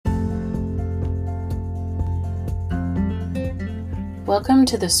Welcome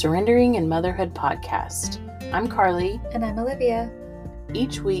to the Surrendering and Motherhood podcast. I'm Carly. And I'm Olivia.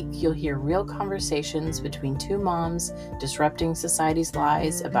 Each week, you'll hear real conversations between two moms disrupting society's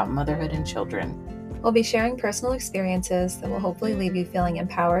lies about motherhood and children. We'll be sharing personal experiences that will hopefully leave you feeling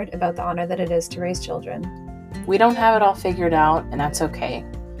empowered about the honor that it is to raise children. We don't have it all figured out, and that's okay.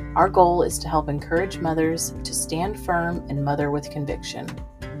 Our goal is to help encourage mothers to stand firm and mother with conviction.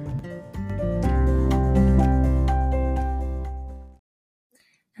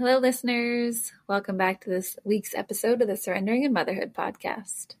 Hello, listeners. Welcome back to this week's episode of the Surrendering and Motherhood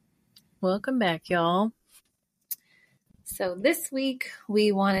podcast. Welcome back, y'all. So this week,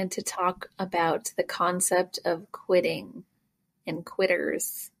 we wanted to talk about the concept of quitting and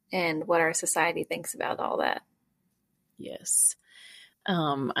quitters and what our society thinks about all that. Yes.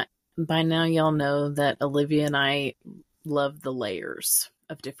 By now, y'all know that Olivia and I love the layers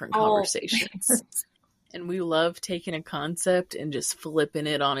of different conversations. And we love taking a concept and just flipping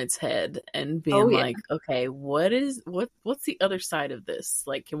it on its head and being like, okay, what's the other side of this?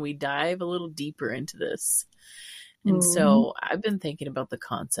 Like, can we dive a little deeper into this? And so I've been thinking about the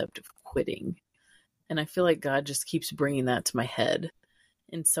concept of quitting. And I feel like God just keeps bringing that to my head.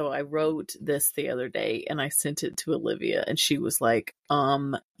 And so I wrote this the other day and I sent it to Olivia and she was like,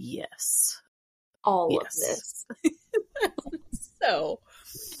 yes. All of this. So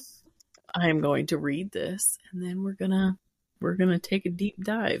I'm going to read this and then we're gonna take a deep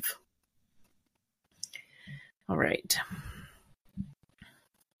dive. All right.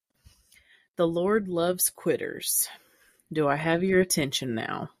 The Lord loves quitters. Do I have your attention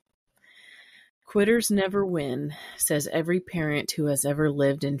now? Quitters never win, says every parent who has ever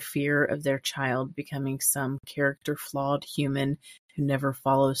lived in fear of their child becoming some character-flawed human who never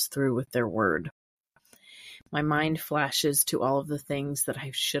follows through with their word. My mind flashes to all of the things that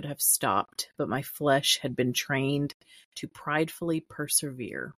I should have stopped, but my flesh had been trained to pridefully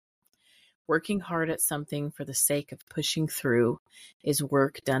persevere. Working hard at something for the sake of pushing through is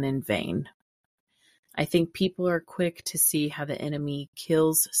work done in vain. I think people are quick to see how the enemy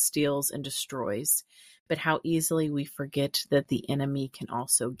kills, steals, and destroys, but how easily we forget that the enemy can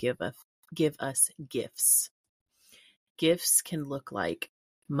also give us gifts. Gifts can look like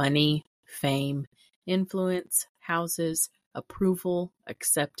money, fame, influence, houses, approval,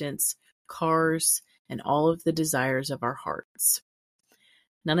 acceptance, cars, and all of the desires of our hearts.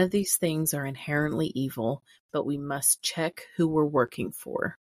 None of these things are inherently evil, but we must check who we're working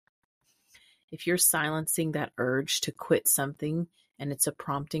for. If you're silencing that urge to quit something and it's a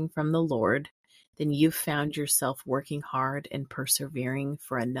prompting from the Lord, then you've found yourself working hard and persevering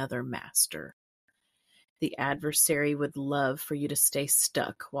for another master. The adversary would love for you to stay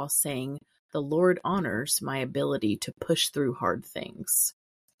stuck while saying, "The Lord honors my ability to push through hard things."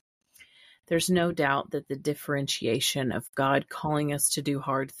 There's no doubt that the differentiation of God calling us to do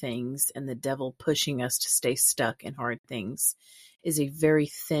hard things and the devil pushing us to stay stuck in hard things is a very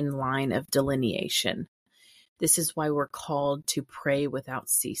thin line of delineation. This is why we're called to pray without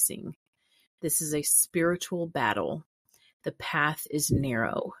ceasing. This is a spiritual battle. The path is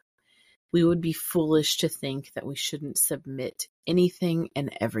narrow. We would be foolish to think that we shouldn't submit anything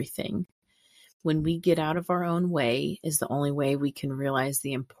and everything. When we get out of our own way is the only way we can realize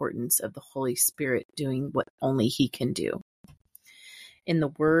the importance of the Holy Spirit doing what only He can do. In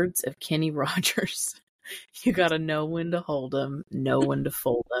the words of Kenny Rogers, you got to know when to hold them, know when to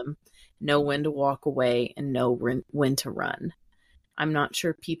fold them, know when to walk away, and know when to run. I'm not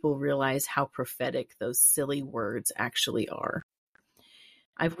sure people realize how prophetic those silly words actually are.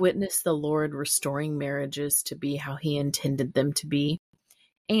 I've witnessed the Lord restoring marriages to be how He intended them to be.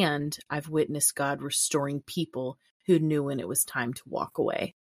 And I've witnessed God restoring people who knew when it was time to walk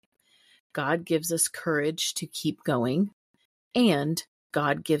away. God gives us courage to keep going, and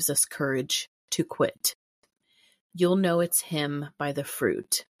God gives us courage to quit. You'll know it's Him by the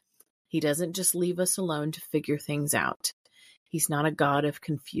fruit. He doesn't just leave us alone to figure things out. He's not a God of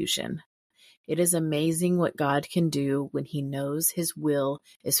confusion. It is amazing what God can do when He knows His will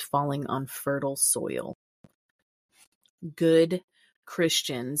is falling on fertile soil. Good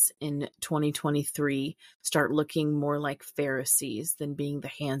Christians in 2023 start looking more like Pharisees than being the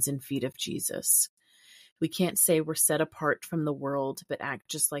hands and feet of Jesus. We can't say we're set apart from the world, but act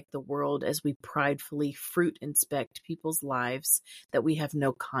just like the world as we pridefully fruit inspect people's lives that we have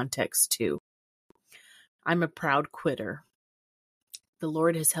no context to. I'm a proud quitter. The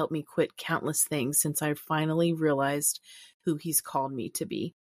Lord has helped me quit countless things since I finally realized who He's called me to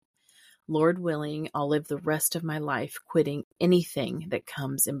be. Lord willing, I'll live the rest of my life quitting anything that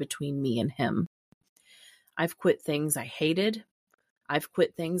comes in between me and Him. I've quit things I hated. I've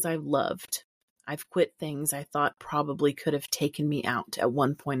quit things I loved. I've quit things I thought probably could have taken me out at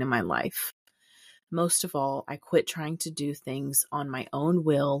one point in my life. Most of all, I quit trying to do things on my own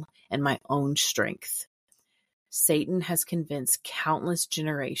will and my own strength. Satan has convinced countless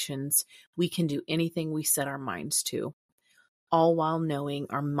generations we can do anything we set our minds to, all while knowing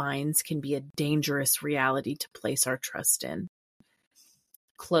our minds can be a dangerous reality to place our trust in.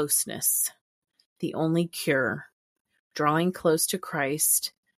 Closeness, the only cure. Drawing close to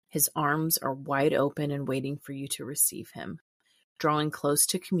Christ, his arms are wide open and waiting for you to receive him. Drawing close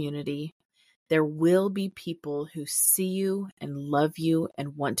to community, there will be people who see you and love you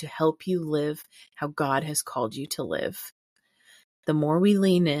and want to help you live how God has called you to live. The more we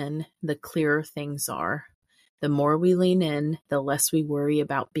lean in, the clearer things are. The more we lean in, the less we worry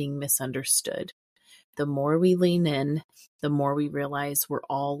about being misunderstood. The more we lean in, the more we realize we're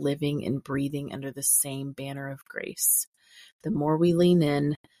all living and breathing under the same banner of grace. The more we lean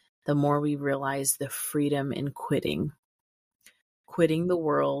in, the more we realize the freedom in quitting. Quitting the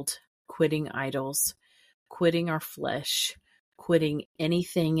world, quitting idols, quitting our flesh, quitting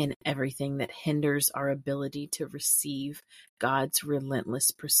anything and everything that hinders our ability to receive God's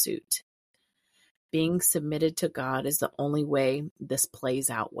relentless pursuit. Being submitted to God is the only way this plays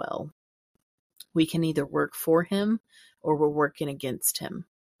out well. We can either work for him or we're working against him.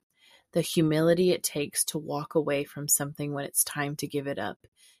 The humility it takes to walk away from something when it's time to give it up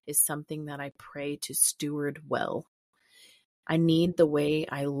is something that I pray to steward well. I need the way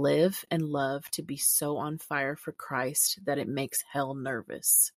I live and love to be so on fire for Christ that it makes hell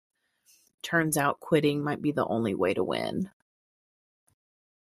nervous. Turns out quitting might be the only way to win.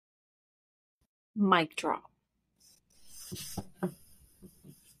 Mic drop.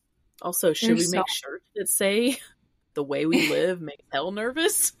 Also, should we make shirts that say the way we live makes hell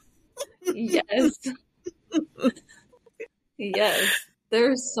nervous? Yes. Yes.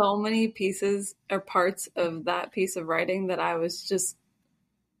 There's so many pieces or parts of that piece of writing that I was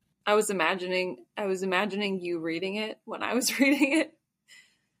imagining you reading it when I was reading it.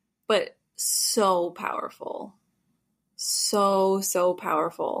 But so powerful. So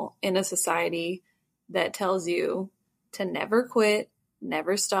powerful in a society that tells you to never quit,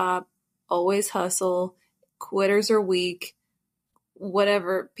 never stop, always hustle, quitters are weak,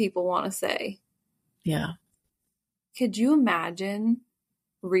 whatever people want to say. Yeah. Could you imagine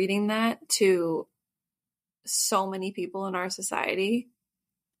reading that to so many people in our society?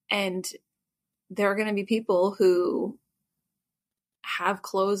 And there are going to be people who have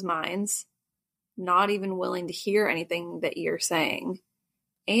closed minds, not even willing to hear anything that you're saying.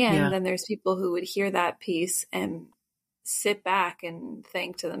 And then there's people who would hear that piece and sit back and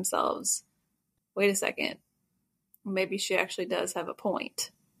think to themselves, wait a second, maybe she actually does have a point.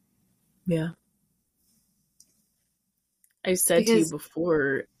 Yeah. I said to you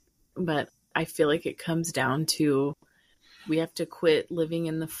before, but I feel like it comes down to we have to quit living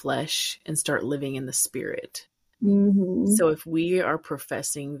in the flesh and start living in the spirit. Mm-hmm. So if we are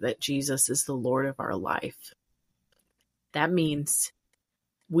professing that Jesus is the Lord of our life, that means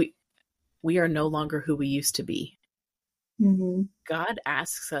we are no longer who we used to be. Mm-hmm. God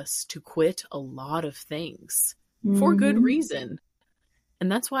asks us to quit a lot of things for good reason.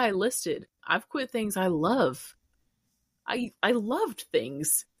 And that's why I listed, I've quit things I love. I loved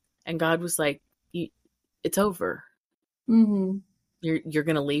things. And God was like, it's over. Mm-hmm. You're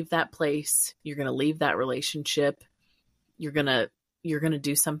going to leave that place. You're going to leave that relationship. You're going to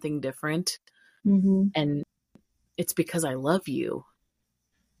do something different. Mm-hmm. And it's because I love you.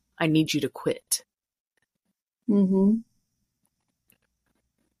 I need you to quit. Mm-hmm.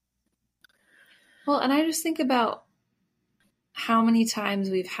 Well, and I just think about how many times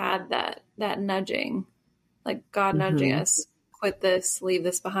we've had that nudging, like God nudging us, quit this, leave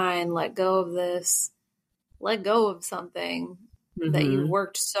this behind, let go of this, let go of something that you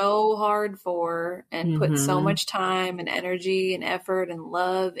worked so hard for and put so much time and energy and effort and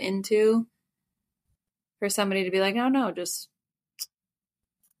love into, for somebody to be like, no, just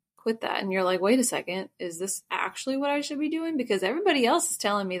quit that. And you're like, wait a second, is this actually what I should be doing? Because everybody else is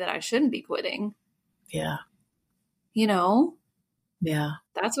telling me that I shouldn't be quitting. Yeah. You know? Yeah.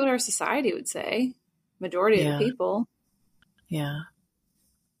 That's what our society would say. Majority of the people. Yeah.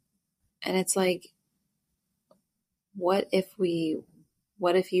 And it's like, what if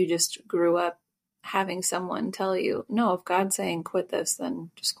you just grew up having someone tell you, no, if God's saying quit this,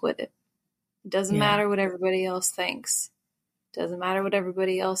 then just quit it. It doesn't matter what everybody else thinks. It doesn't matter what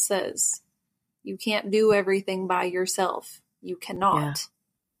everybody else says. You can't do everything by yourself. You cannot. Yeah.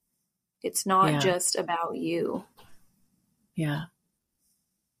 It's not just about you. Yeah.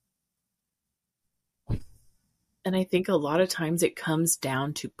 And I think a lot of times it comes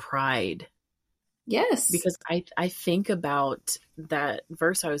down to pride. Yes. Because I think about that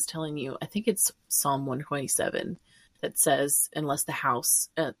verse I was telling you. I think it's Psalm 127 that says, unless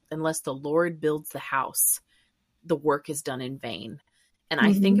the Lord builds the house, the work is done in vain. And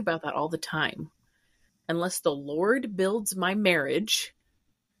I think about that all the time. Unless the Lord builds my marriage,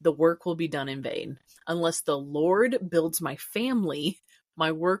 the work will be done in vain. Unless the Lord builds my family,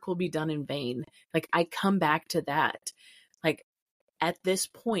 my work will be done in vain. Like, I come back to that. Like, at this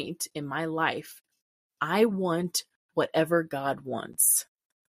point in my life, I want whatever God wants.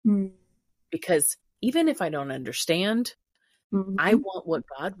 Because even if I don't understand, I want what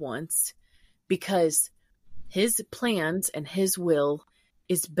God wants, because his plans and his will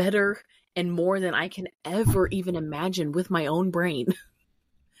is better and more than I can ever even imagine with my own brain.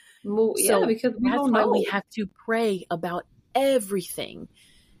 Well, yeah, because we that's don't why know. we have to pray about everything,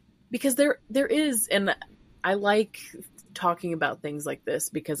 because there is, and I like talking about things like this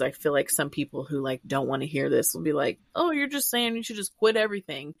because I feel like some people who like don't want to hear this will be like, oh, you're just saying you should just quit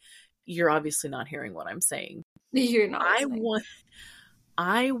everything. You're obviously not hearing what I'm saying. You're not listening.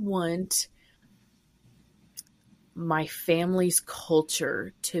 I want my family's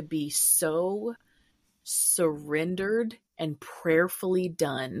culture to be so surrendered and prayerfully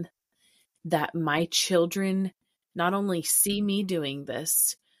done that my children not only see me doing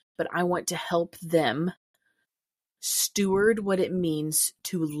this, but I want to help them steward what it means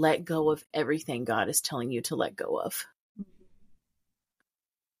to let go of everything God is telling you to let go of.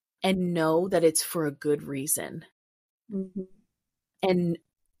 And know that it's for a good reason. And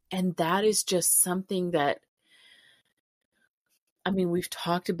that is just something that, I mean, we've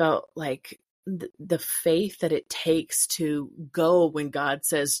talked about like the faith that it takes to go when God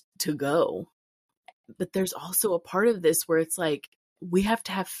says to go. But there's also a part of this where it's like, we have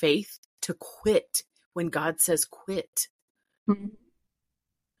to have faith to quit when God says quit.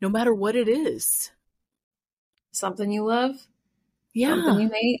 No matter what it is. Something you love? Yeah. Something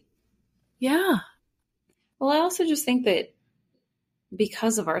you hate? Yeah. Well, I also just think that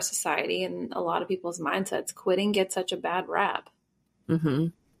because of our society and a lot of people's mindsets, quitting gets such a bad rap.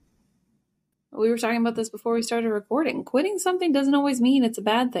 We were talking about this before we started recording. Quitting something doesn't always mean it's a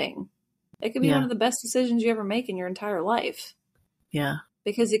bad thing. It could be one of the best decisions you ever make in your entire life. Yeah.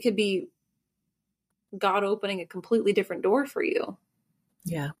 Because it could be God opening a completely different door for you.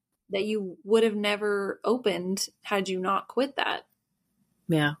 Yeah. That you would have never opened had you not quit that.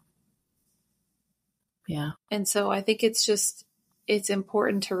 Yeah. Yeah. And so I think it's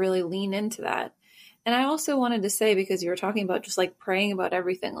important to really lean into that. And I also wanted to say, because you were talking about just like praying about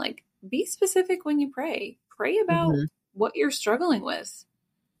everything, like be specific when you pray. Pray about what you're struggling with.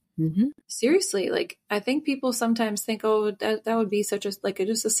 Seriously, like I think people sometimes think, oh, that would be such a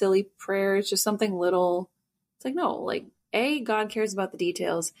just a silly prayer. It's just something little. It's like, no, like A, God cares about the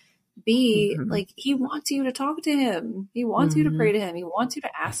details. B, like he wants you to talk to him. He wants you to pray to him. He wants you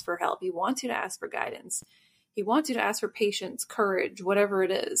to ask for help. He wants you to ask for guidance. He wants you to ask for patience, courage, whatever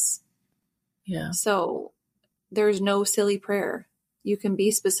it is. Yeah. So there's no silly prayer. You can be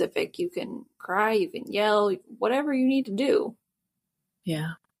specific. You can cry. You can yell, whatever you need to do.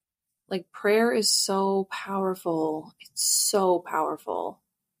 Yeah. Like prayer is so powerful. It's so powerful.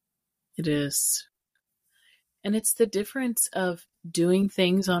 It is. And it's the difference of doing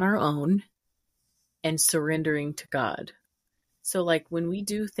things on our own and surrendering to God. So like when we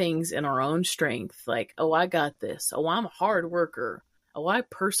do things in our own strength, like, oh, I got this. Oh, I'm a hard worker. Oh, I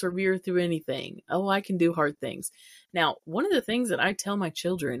persevere through anything. Oh, I can do hard things. Now, one of the things that I tell my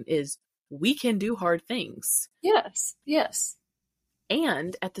children is we can do hard things. Yes. Yes.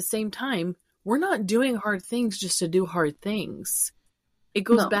 And at the same time, we're not doing hard things just to do hard things. It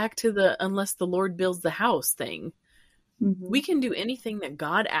goes back to the unless the Lord builds the house thing. We can do anything that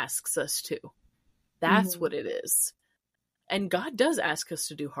God asks us to. That's what it is. And God does ask us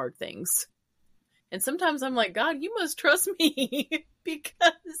to do hard things. And sometimes I'm like, God, you must trust me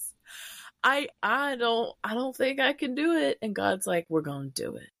because I don't think I can do it. And God's like, we're going to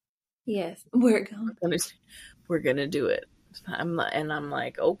do it. Yes, we're going to do it. I'm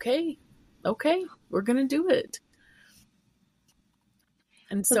like, okay, we're going to do it.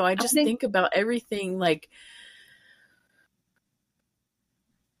 And so I just think about everything like,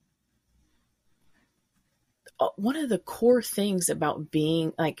 one of the core things about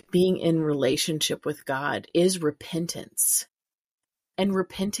being in relationship with God is repentance. And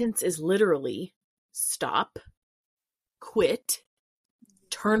repentance is literally stop, quit,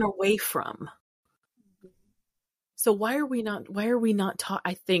 turn away from. So why are we not taught?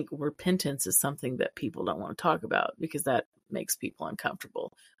 I think repentance is something that people don't want to talk about because that makes people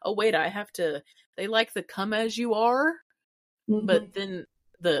uncomfortable. Oh, wait, they like the come as you are, but then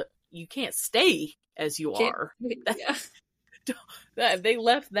the you can't stay as you are. Yeah. They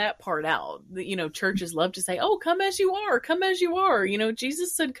left that part out. Churches love to say, "Oh, come as you are, come as you are."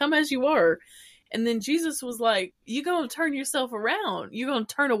 Jesus said, "Come as you are," and then Jesus was like, "You gonna turn yourself around? You gonna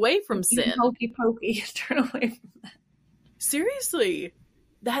turn away from sin? Hokey pokey, turn away from that." Seriously,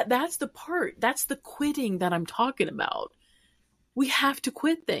 that's the part. That's the quitting that I'm talking about. We have to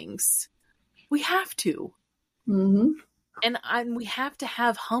quit things. We have to. Mm-hmm. And we have to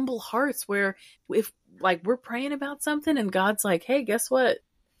have humble hearts where if we're praying about something and God's like, "Hey, guess what?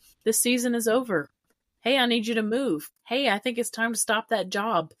 This season is over. Hey, I need you to move. Hey, I think it's time to stop that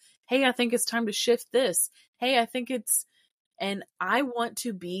job. Hey, I think it's time to shift this. Hey, I think it's," and I want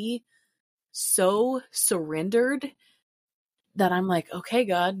to be so surrendered that I'm like, "Okay,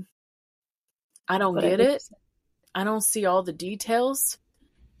 God, I don't get it. I don't see all the details.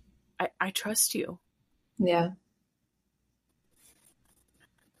 I trust you." Yeah.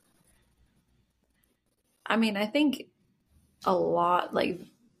 I mean, I think a lot,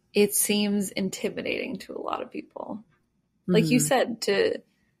 it seems intimidating to a lot of people. Like you said, to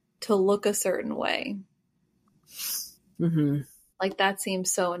look a certain way. Mm-hmm. Like that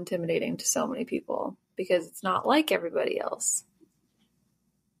seems so intimidating to so many people because it's not like everybody else.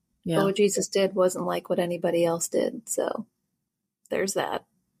 Yeah. But what Jesus did wasn't like what anybody else did. So there's that.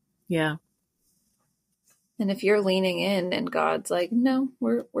 Yeah. And if you're leaning in and God's like, "No,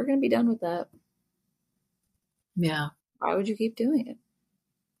 we're going to be done with that." Yeah. Why would you keep doing it?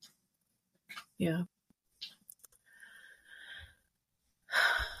 Yeah.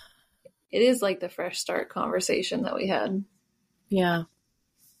 It is like the fresh start conversation that we had. Yeah.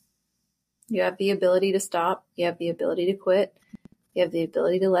 You have the ability to stop. You have the ability to quit. You have the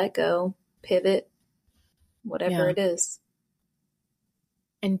ability to let go, pivot, whatever it is.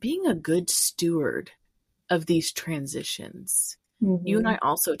 And being a good steward of these transitions. Mm-hmm. You and I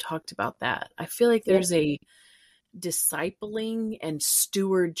also talked about that. I feel like there's a discipling and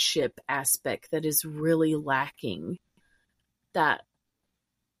stewardship aspect that is really lacking, that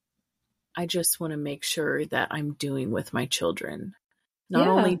I just want to make sure that I'm doing with my children. Not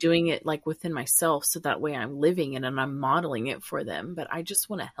only doing it within myself, so that way I'm living it and I'm modeling it for them, but I just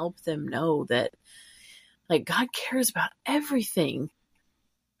want to help them know that God cares about everything.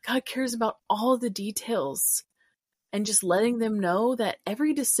 God cares about all the details, and just letting them know that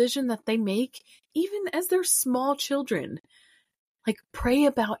every decision that they make, even as they're small children, pray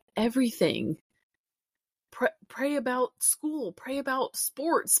about everything. Pray about school, pray about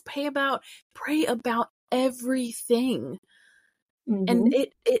sports, pray about everything. Mm-hmm. And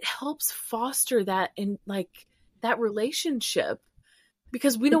it helps foster that in that relationship,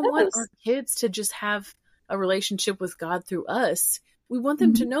 because we don't want our kids to just have a relationship with God through us. We want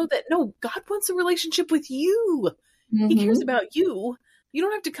them to know that, no, God wants a relationship with you. Mm-hmm. He cares about you. You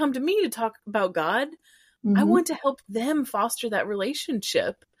don't have to come to me to talk about God. Mm-hmm. I want to help them foster that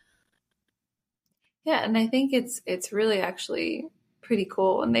relationship. Yeah, and I think it's really actually pretty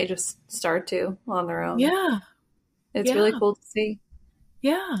cool when they just start to on their own. Yeah. It's really cool to see.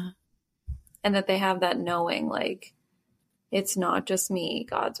 Yeah. And that they have that knowing, it's not just me,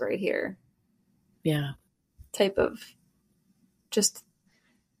 God's right here. Yeah. Type of, just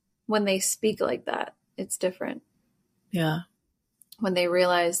when they speak like that, it's different. Yeah. When they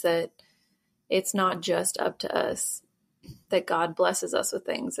realize that it's not just up to us, that God blesses us with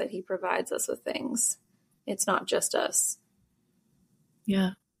things, that he provides us with things. It's not just us.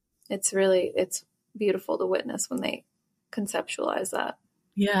 Yeah. It's beautiful to witness when they conceptualize that.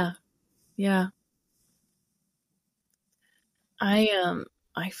 Yeah. Yeah.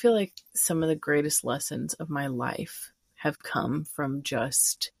 I feel like some of the greatest lessons of my life have come from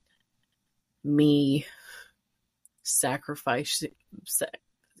just me sacrificing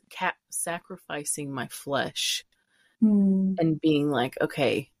my flesh and being like,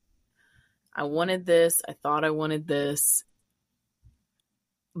 okay, I wanted this. I thought I wanted this,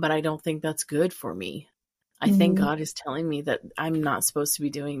 but I don't think that's good for me. I think God is telling me that I'm not supposed to be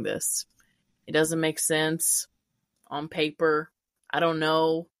doing this. It doesn't make sense on paper. I don't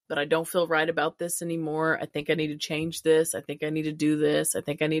know, but I don't feel right about this anymore. I think I need to change this. I think I need to do this. I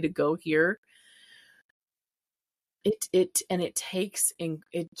think I need to go here.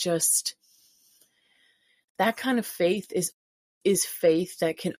 That kind of faith is faith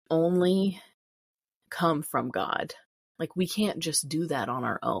that can only come from God. We can't just do that on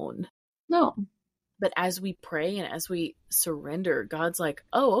our own. No. But as we pray and as we surrender, God's like,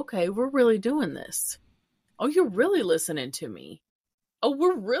 oh, okay, we're really doing this. Oh, you're really listening to me. Oh,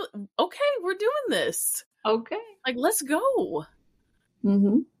 we're doing this. Okay. Let's go.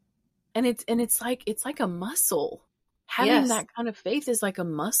 Mm-hmm. And it's like a muscle. having that kind of faith is like a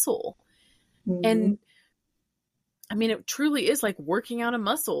muscle. Mm-hmm. And I mean, it truly is like working out a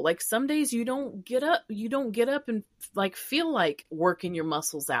muscle. Like some days you don't get up and like feel like working your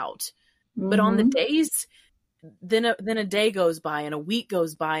muscles out. Mm-hmm. But on the days, then a day goes by and a week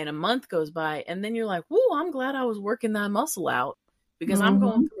goes by and a month goes by. And then you're like, whoa, I'm glad I was working that muscle out because I'm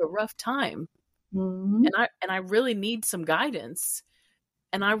going through a rough time. Mm-hmm. And I really need some guidance.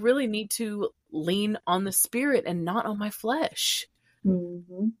 And I really need to lean on the Spirit and not on my flesh.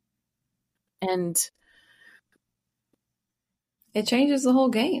 Mm-hmm. And it changes the whole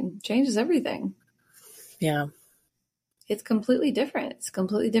game, changes everything. Yeah. It's completely different. It's a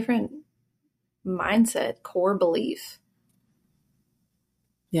completely different mindset, core belief.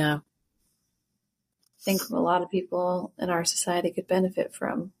 Yeah. I think a lot of people in our society could benefit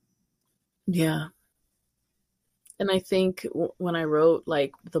from. Yeah. And I think when I wrote,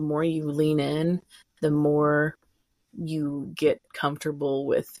 like, the more you lean in, the more you get comfortable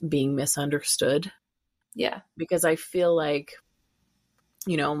with being misunderstood. Yeah. Because I feel like,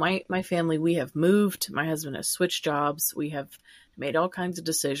 you know, my family, we have moved. My husband has switched jobs. We have made all kinds of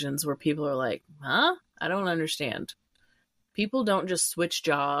decisions where people are like, huh? I don't understand. People don't just switch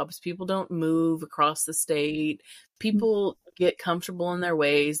jobs. People don't move across the state. People get comfortable in their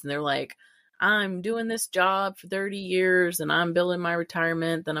ways and they're like, I'm doing this job for 30 years and I'm building my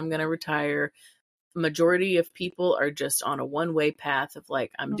retirement, then I'm going to retire. Majority of people are just on a one-way path of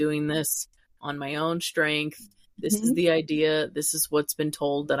like, I'm doing this on my own strength. This is the idea. This is what's been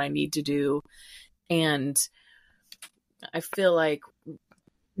told that I need to do. And I feel like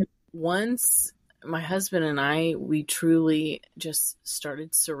once my husband and I, we truly just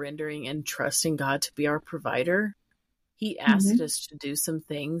started surrendering and trusting God to be our provider. He asked us to do some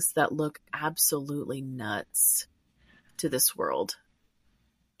things that look absolutely nuts to this world.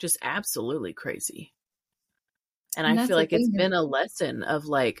 Just absolutely crazy. And I feel like it's been a lesson of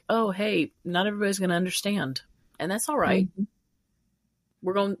like, oh, hey, not everybody's going to understand. And that's all right.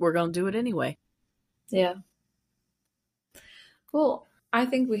 We're going to do it anyway. Yeah. Well, I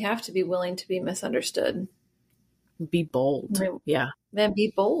think we have to be willing to be misunderstood. Be bold. Yeah. Then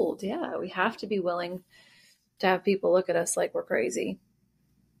be bold. Yeah. We have to be willing to have people look at us like we're crazy.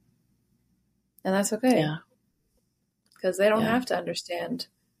 And that's okay. Yeah. Because they don't have to understand.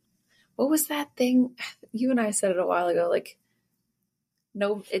 What was that thing? You and I said it a while ago. Like,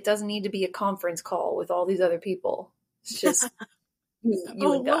 no, it doesn't need to be a conference call with all these other people. It's just you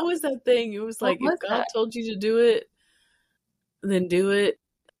and God. What was that thing? It was like, if God told you to do it, then do it.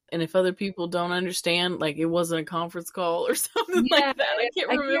 And if other people don't understand, like it wasn't a conference call or something like that. I can't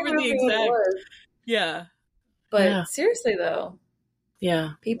remember the exact. Yeah. But seriously though.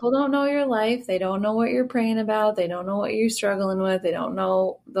 Yeah. People don't know your life. They don't know what you're praying about. They don't know what you're struggling with. They don't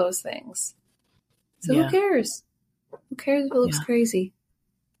know those things. So who cares? Who cares if it looks crazy?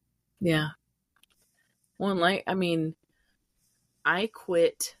 Yeah. Well, I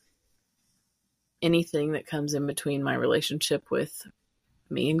quit anything that comes in between my relationship with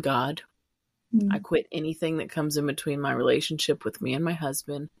me and God. I quit anything that comes in between my relationship with me and my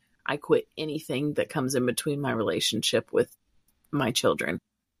husband. I quit anything that comes in between my relationship with my children.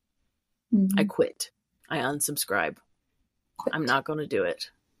 I quit. I unsubscribe. I'm not going to do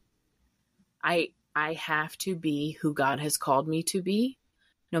it. I have to be who God has called me to be,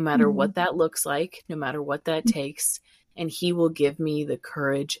 no matter what that looks like, no matter what that takes. And He will give me the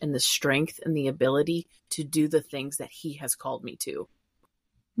courage and the strength and the ability to do the things that He has called me to.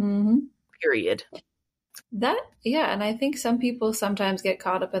 Period. And I think some people sometimes get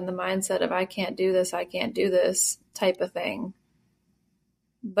caught up in the mindset of I can't do this type of thing.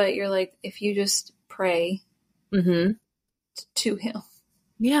 But you're like, if you just pray to Him.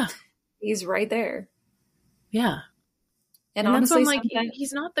 Yeah. He's right there. Yeah. And honestly, that's like,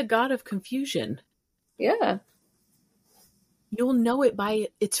 He's not the God of confusion. Yeah. You'll know it by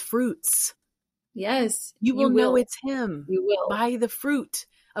its fruits. Yes. You will know it's Him. You will. By the fruit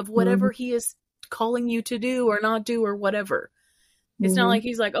of whatever He is calling you to do or not do or whatever. It's not like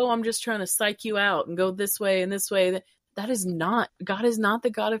He's like, oh, I'm just trying to psych you out and go this way and this way. God is not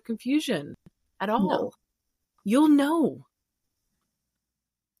the God of confusion at all. No. You'll know.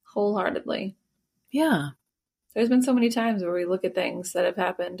 Wholeheartedly. Yeah. There's been so many times where we look at things that have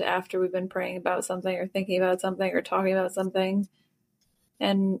happened after we've been praying about something or thinking about something or talking about something.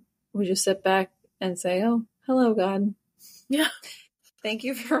 And we just sit back and say, oh, hello, God. Yeah. Thank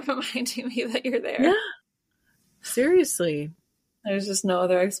you for reminding me that you're there. Yeah. Seriously. There's just no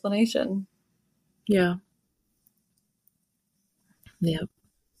other explanation. Yeah. Yep.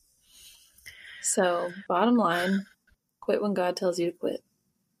 So, bottom line, quit when God tells you to quit.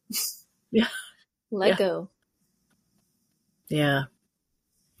 Yeah. Let go. Yeah.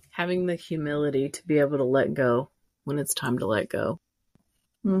 Having the humility to be able to let go when it's time to let go.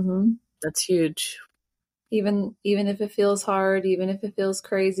 Mm-hmm. That's huge. Even if it feels hard, even if it feels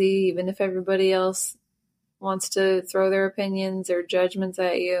crazy, even if everybody else wants to throw their opinions or judgments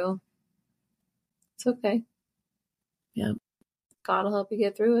at you, it's okay. Yep. God will help you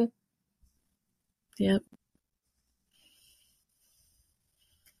get through it. Yep.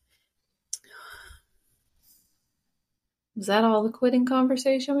 Was that all the quitting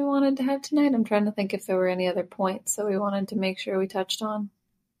conversation we wanted to have tonight? I'm trying to think if there were any other points that we wanted to make sure we touched on.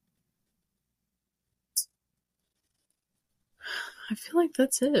 I feel like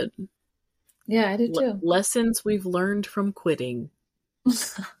that's it. Yeah, I do too. Lessons we've learned from quitting.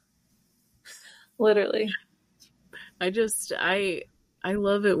 Literally. I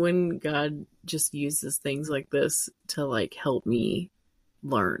love it when God just uses things like this to like help me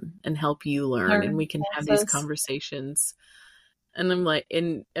learn and help you learn, and we can have these conversations. And I'm like,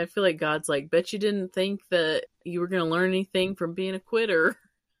 and I feel like God's like, bet you didn't think that you were going to learn anything from being a quitter.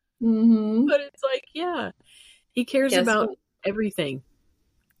 Mm-hmm. But it's like, yeah, he cares about everything.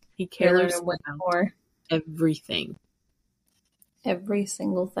 He cares about more. Everything. Every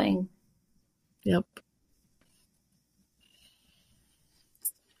single thing. Yep.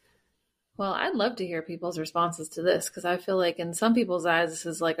 Well, I'd love to hear people's responses to this, because I feel like in some people's eyes, this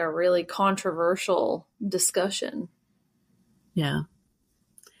is like a really controversial discussion. Yeah.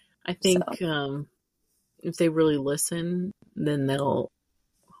 I think if they really listen, then they'll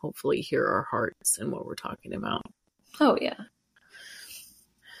hopefully hear our hearts and what we're talking about. Oh, yeah.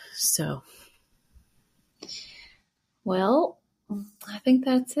 So. Well, I think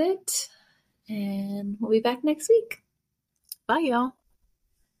that's it. And we'll be back next week. Bye, y'all.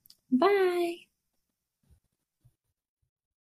 Bye.